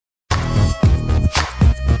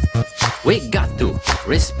We got to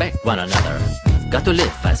respect one another. Got to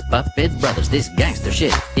live as puppet brothers. This gangster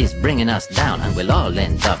shit is bringing us down, and we'll all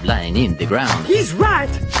end up lying in the ground. He's right.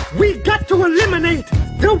 We got to eliminate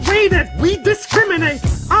the way that we discriminate.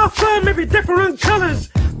 Our fur may be different colors,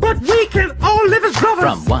 but we can all live as brothers.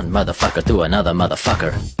 From one motherfucker to another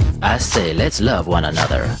motherfucker, I say let's love one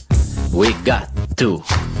another. We got to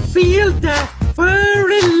feel that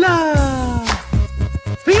furry love.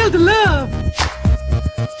 Feel the love.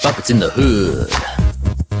 Puppets in the hood.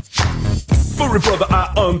 Furry brother,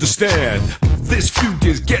 I understand. This feud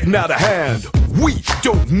is getting out of hand. We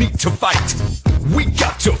don't need to fight. We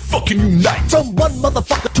got to fucking unite. From one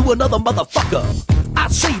motherfucker to another motherfucker, I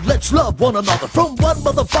say let's love one another. From one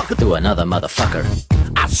motherfucker to another motherfucker,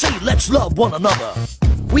 I say let's love one another.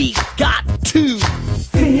 We got to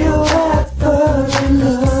feel that furry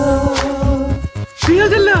love. Feel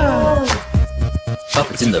the love.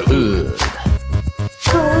 Puppets in the hood.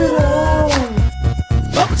 Furry love.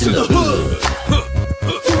 Puppets in the hood.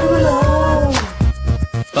 Furry love.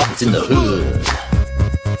 Puppets in the hood.